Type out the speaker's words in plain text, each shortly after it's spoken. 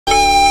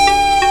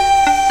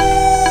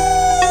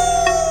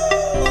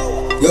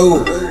Yo,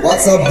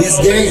 what's up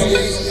this gang?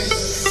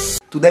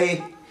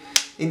 Today,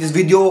 in this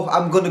video,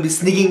 I'm gonna be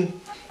sneaking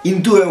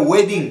into a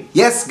wedding.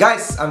 Yes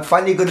guys, I'm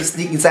finally gonna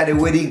sneak inside a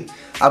wedding.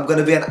 I'm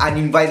gonna be an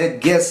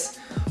uninvited guest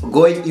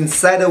going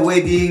inside a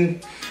wedding,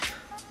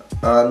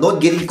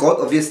 not getting caught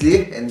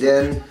obviously, and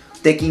then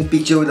taking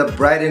picture with the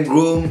bride and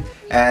groom,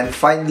 and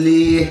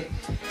finally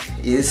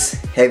is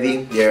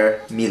having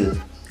their meal.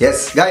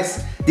 Yes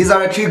guys, these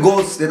are the 3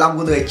 goals that I'm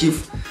gonna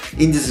achieve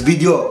in this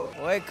video.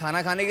 ओए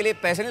खाना खाने के लिए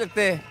पैसे नहीं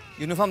लगते,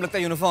 uniform लगता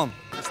है uniform.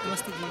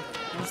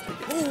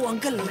 Oh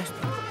uncle.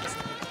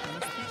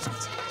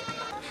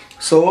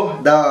 So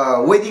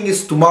the wedding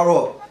is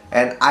tomorrow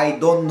and I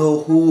don't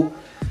know who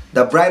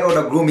the bride or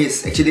the groom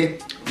is.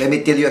 Actually, let me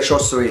tell you a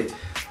short story.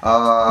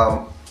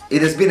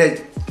 It has been a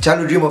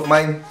childhood dream of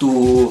mine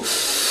to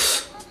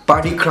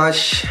party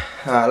crash,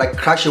 like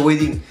crash a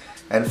wedding.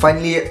 And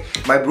finally,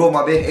 my bro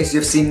Mabe, as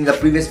you've seen in the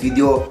previous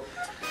video,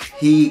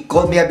 he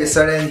called me up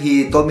yesterday and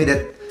he told me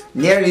that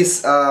near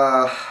his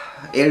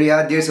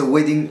area there's a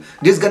wedding.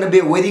 There's gonna be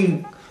a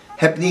wedding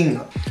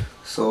happening.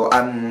 So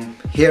I'm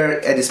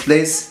here at this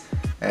place,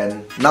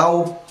 and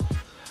now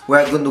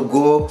we're going to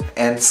go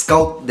and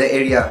scout the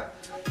area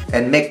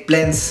and make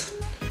plans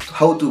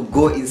how to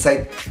go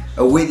inside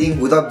a wedding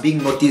without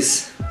being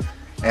noticed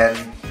and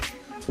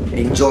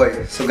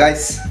enjoy. So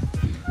guys,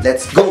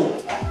 let's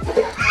go.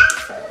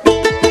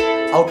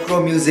 Outro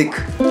music.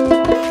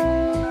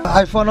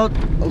 I found out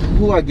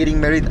who are getting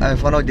married. I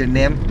found out their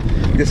name.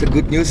 There's a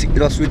good news. It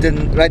was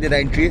written right at the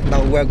entry.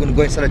 Now we're going to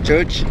go inside the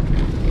church,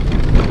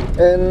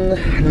 and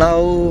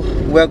now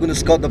we're going to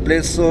scout the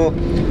place. So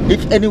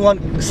if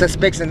anyone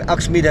suspects and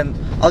asks me, then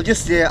I'll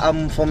just say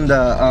I'm from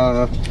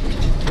the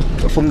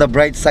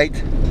bride side,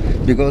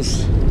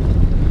 because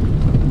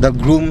the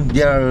groom,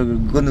 they are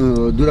going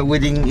to do the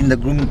wedding in the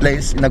groom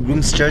place, in the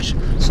groom's church.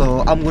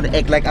 So I'm going to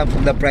act like I'm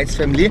from the bride's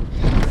family.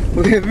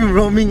 We have been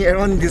roaming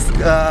around this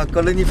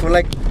colony for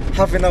like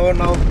half an hour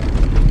now.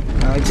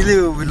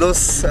 Actually, we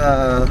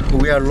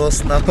are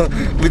lost now.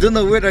 We don't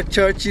know where the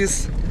church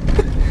is,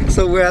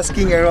 so we're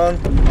asking around.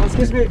 Oh,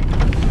 excuse me.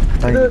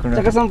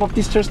 Chakasan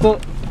Baptist Church to.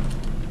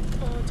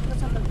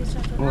 Chakasan Baptist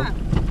Church to na.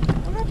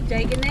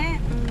 Jai gine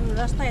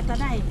rasta eta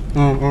nai.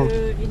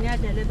 Inya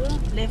jale do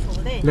left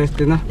over there. Left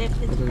na.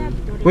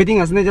 Left. Waiting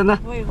as na dyan na.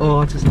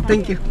 Oh,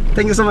 thank you.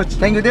 Thank you so much.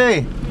 Thank you,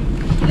 Day.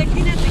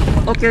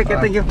 Okay,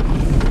 thank you.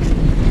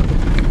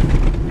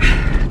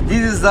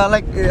 This is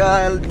like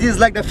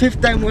the 5th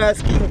time we're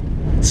asking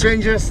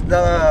strangers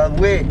the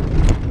way.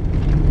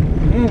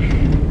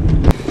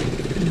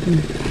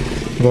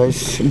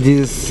 Guys,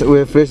 we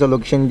have reached the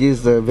location. This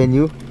is the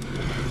venue.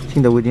 I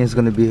think the wedding is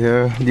gonna be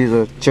here. This is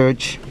a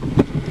church.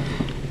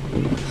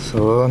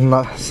 So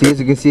now, see, as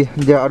you can see,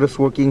 there are others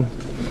working.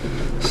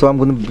 So I'm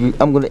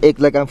gonna act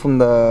like I'm from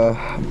the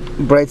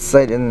bride's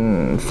side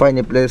and find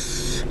a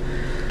place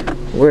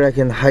where I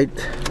can hide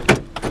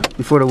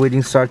before the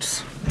wedding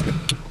starts.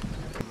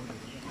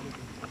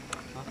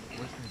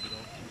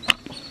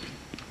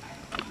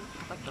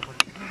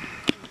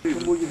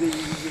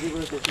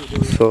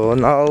 So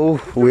now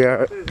we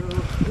are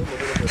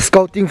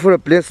scouting for a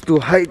place to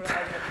hide.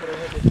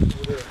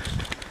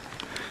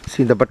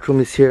 See, the bathroom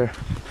is here.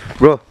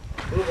 Bro,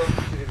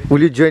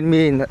 will you join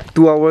me in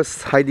 2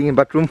 hours hiding in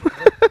bathroom?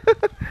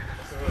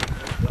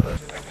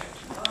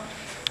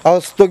 I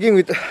was talking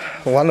with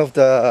one of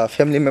the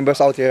family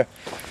members out here.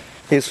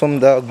 He's from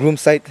the groom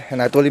side,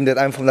 and I told him that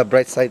I'm from the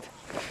bride side,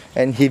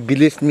 and he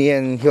believed me,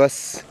 and he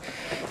was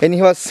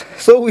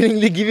so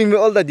willingly giving me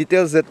all the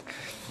details that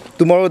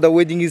tomorrow the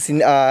wedding is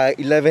in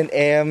 11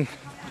 AM,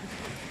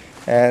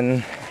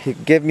 and he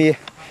gave me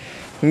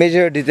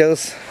major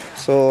details,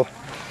 so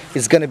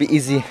it's gonna be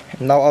easy.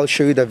 Now I'll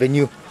show you the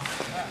venue.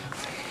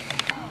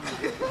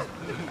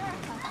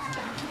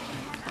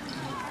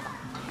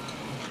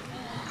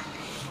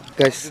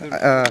 Guys,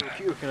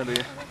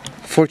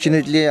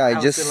 fortunately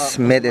I just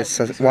met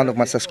one of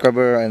my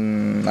subscribers,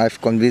 and I've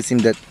convinced him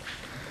that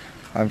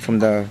I'm from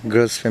the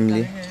girl's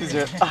family,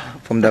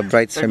 from the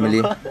bride's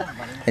family,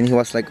 and he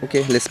was like,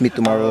 okay, let's meet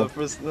tomorrow.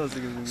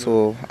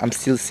 So I'm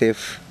still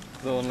safe.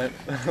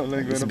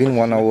 It's been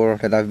 1 hour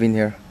that I've been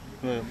here,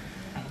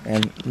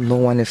 and no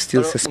one has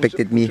still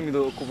suspected me.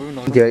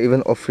 They are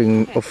even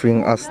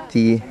offering us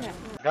tea.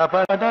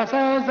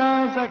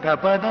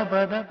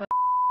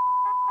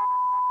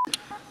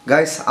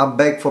 Guys, I'm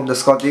back from the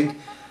scouting,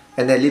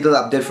 and a little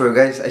update for you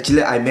guys.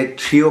 Actually, I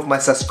met 3 of my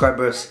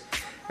subscribers,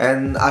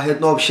 and I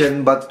had no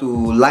option but to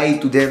lie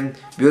to them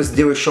because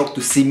they were shocked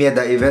to see me at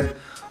the event.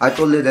 I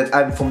told them that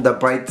I'm from the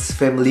bride's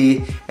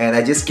family and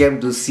I just came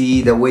to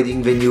see the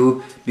wedding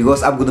venue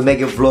because I'm gonna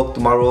make a vlog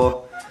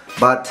tomorrow.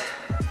 But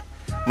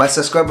my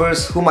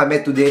subscribers whom I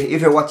met today,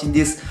 if you're watching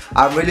this,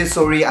 I'm really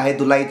sorry I had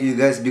to lie to you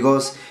guys,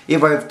 because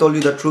if I've told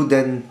you the truth,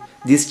 then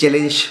this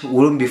challenge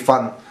wouldn't be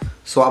fun.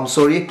 So I'm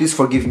sorry, please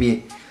forgive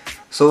me.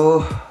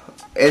 So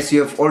as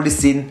you have already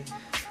seen,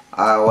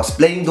 I was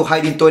planning to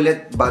hide in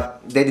toilet, but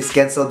that is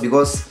cancelled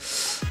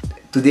because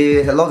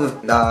Today, a lot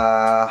of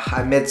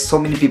I met so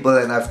many people,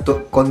 and I've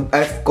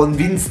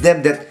convinced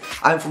them that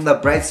I'm from the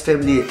bride's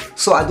family.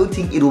 So I don't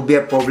think it will be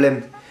a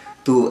problem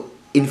to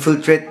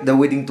infiltrate the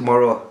wedding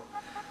tomorrow.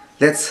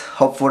 Let's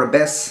hope for the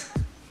best.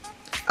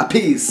 A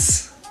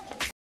peace.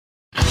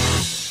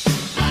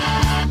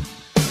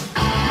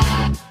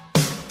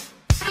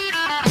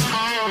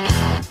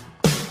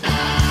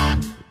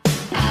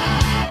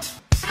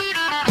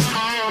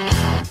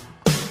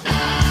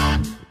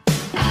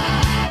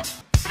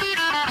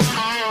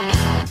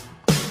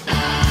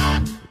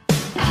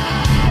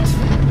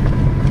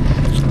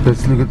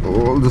 Let's look at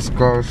all the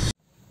cars.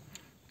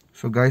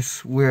 So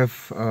guys, we have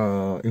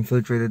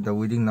infiltrated the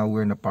wedding. Now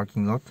we're in the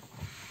parking lot,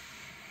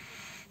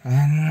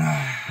 and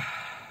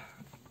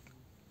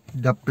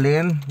the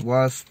plan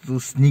was to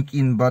sneak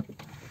in, but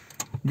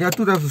there are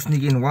two types of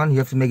sneak in. One, you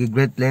have to make a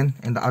great plan,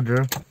 and the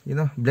other, you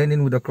know, blend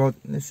in with the crowd.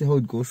 Let's see how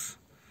it goes.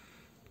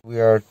 We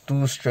are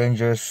two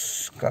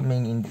strangers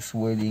coming in this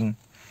wedding.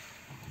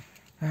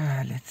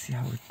 Let's see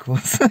how it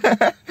goes.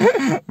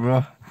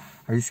 Bro,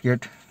 are you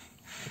scared?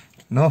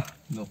 No?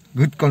 No.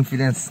 Good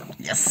confidence.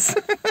 Yes.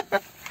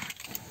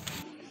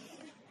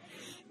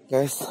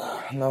 Guys,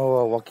 now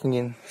we're walking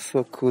in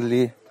so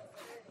coolly,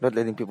 not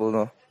letting people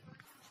know.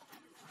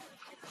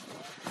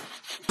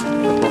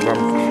 No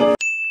problem.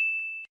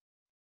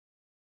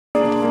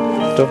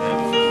 So,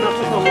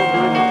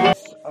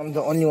 I'm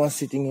the only one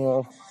sitting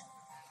here.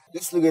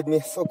 Just look at me,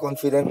 so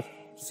confident,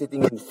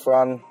 sitting in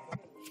front,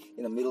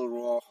 in the middle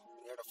row,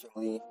 near the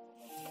family,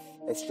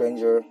 a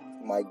stranger.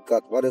 My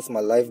God, what has my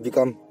life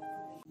become?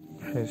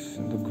 Yes,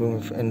 the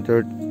groom have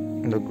entered.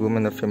 The groom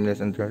and the family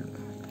has entered.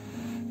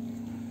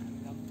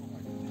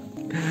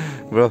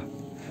 Bro,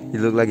 you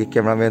look like a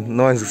cameraman.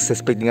 No one's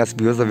suspecting us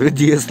because of your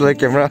DSLR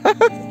camera.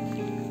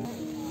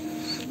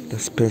 The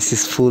space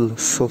is full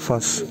so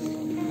fast.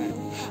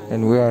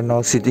 And we are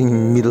now sitting in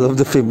the middle of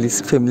the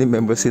family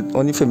members.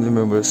 Only family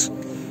members.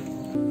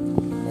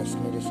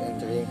 Classmate is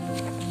entering.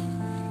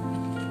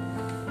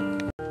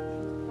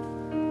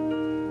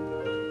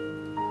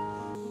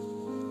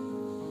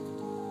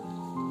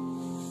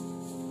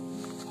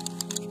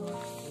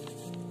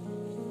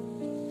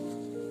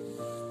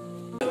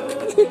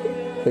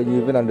 Can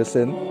you even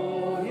understand?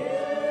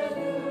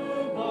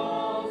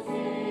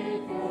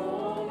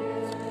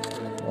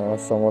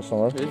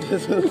 Somewhere.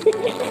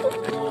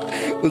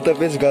 Ulta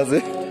page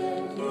gaze.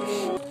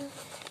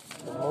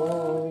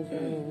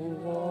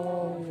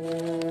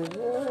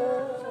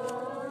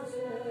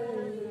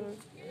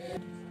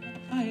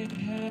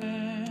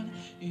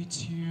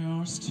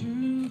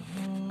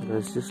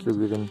 Guys, just look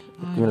at him.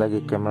 Looking like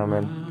a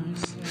cameraman.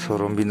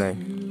 Showroom binay.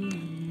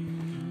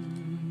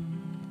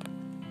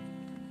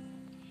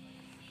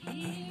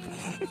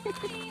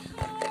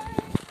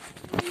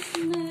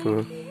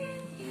 So,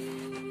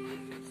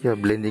 yeah,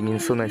 blending in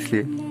so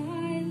nicely.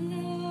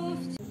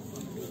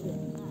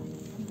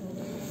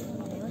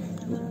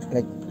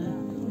 Like,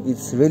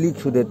 it's really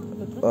true that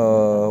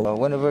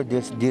whenever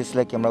there's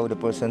DSLR camera with a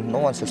person, no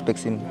one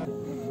suspects him.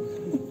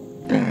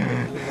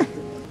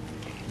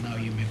 Now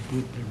you may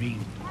put the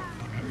ring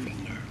on her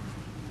finger.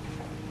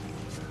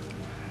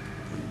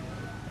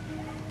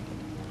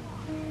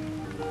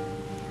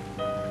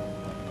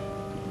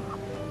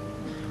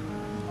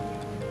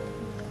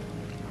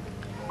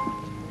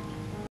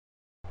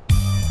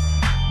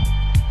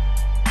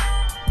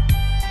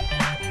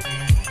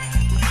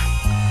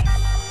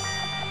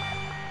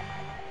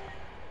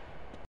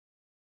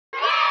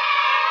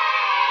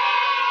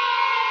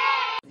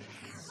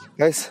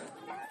 Guys,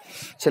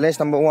 challenge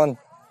number 1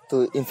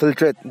 to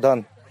infiltrate,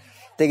 done.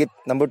 Take it.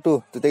 Number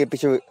 2 to take a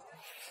picture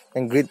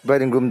and greet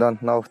bride and groom, done.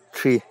 Now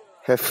 3,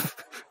 have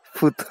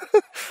food.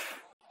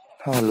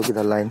 Oh, look at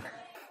the line.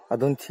 I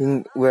don't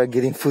think we are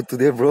getting food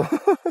today, bro.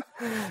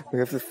 We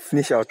have to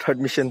finish our third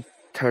mission.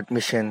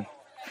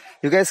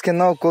 You guys can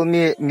now call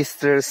me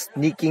Mr.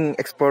 Sneaking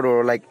Expert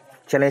or like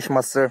Challenge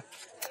Master.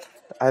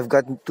 I've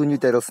got 2 new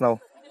titles now.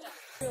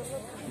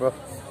 Bro,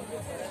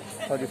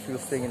 how do you feel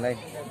staying in line?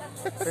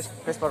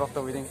 Best part of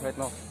the wedding right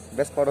now.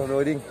 Best part of the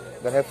wedding,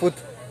 gonna have food.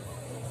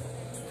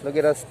 Look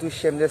at us, 2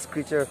 shameless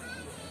creatures.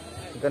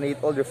 Gonna eat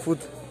all their food.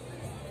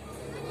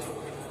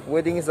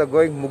 Wedding is a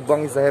going,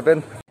 mukbang is a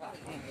heaven.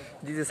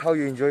 This is how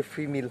you enjoy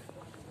free meal.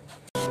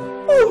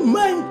 Oh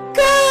my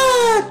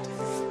God!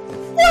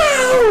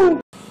 Wow!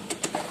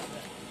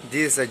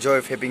 This is a joy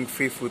of having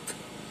free food.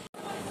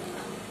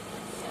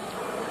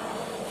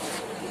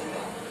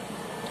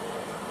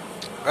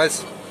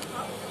 Guys,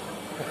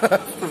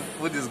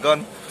 food is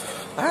gone.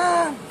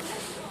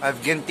 I've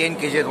gained 10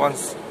 kg at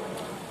once.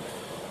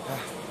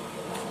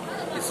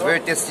 It's very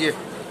tasty.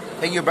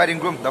 Thank you, bride and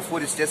groom. The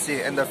food is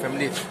tasty and the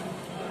family.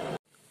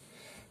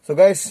 So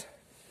guys,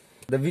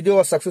 the video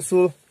was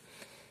successful,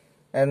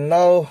 and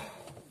now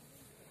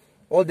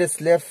all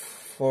that's left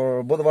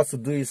for both of us to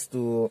do is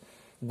to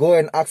go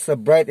and ask the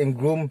bride and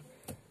groom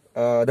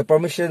the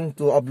permission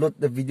to upload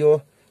the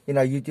video in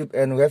our YouTube,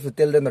 and we have to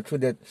tell them the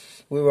truth that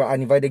we were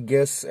uninvited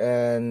guests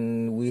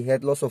and we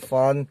had lots of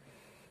fun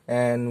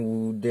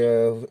and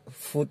the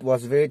food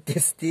was very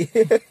tasty.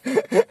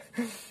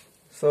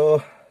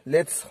 So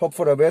let's hope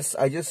for the best.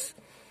 I just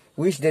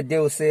wish that they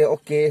will say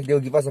okay, they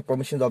will give us a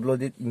permission to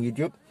upload it in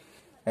YouTube.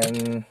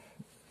 And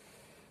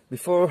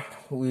before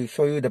we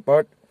show you the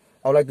part,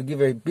 I would like to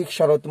give a big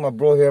shout out to my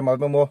bro here, my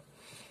Memo.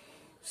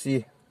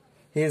 See,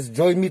 he has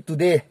joined me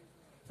today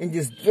in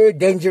this very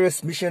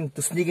dangerous mission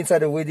to sneak inside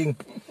the wedding.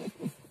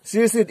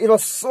 Seriously, it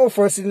was so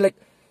frustrating. Like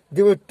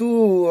they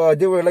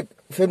were like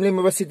family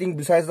members sitting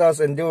beside us,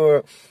 and they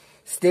were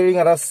staring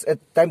at us at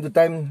time to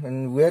time,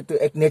 and we had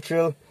to act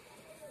natural.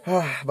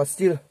 But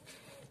still,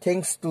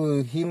 thanks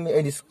to him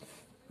and his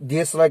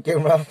DSLR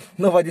camera,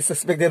 nobody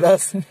suspected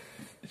us.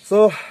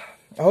 So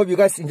I hope you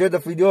guys enjoyed the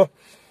video.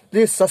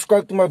 Please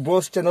subscribe to my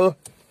bro's channel.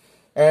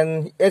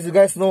 And as you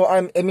guys know,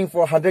 I'm aiming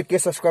for 100k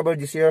subscribers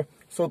this year.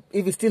 So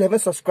if you still haven't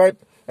subscribed,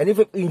 and if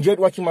you enjoyed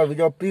watching my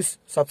video, please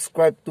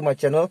subscribe to my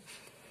channel.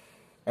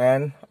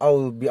 And I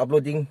will be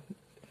uploading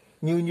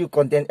new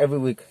content every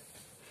week.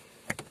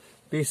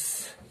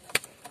 Peace.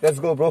 Let's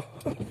go, bro.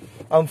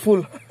 I'm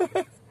full.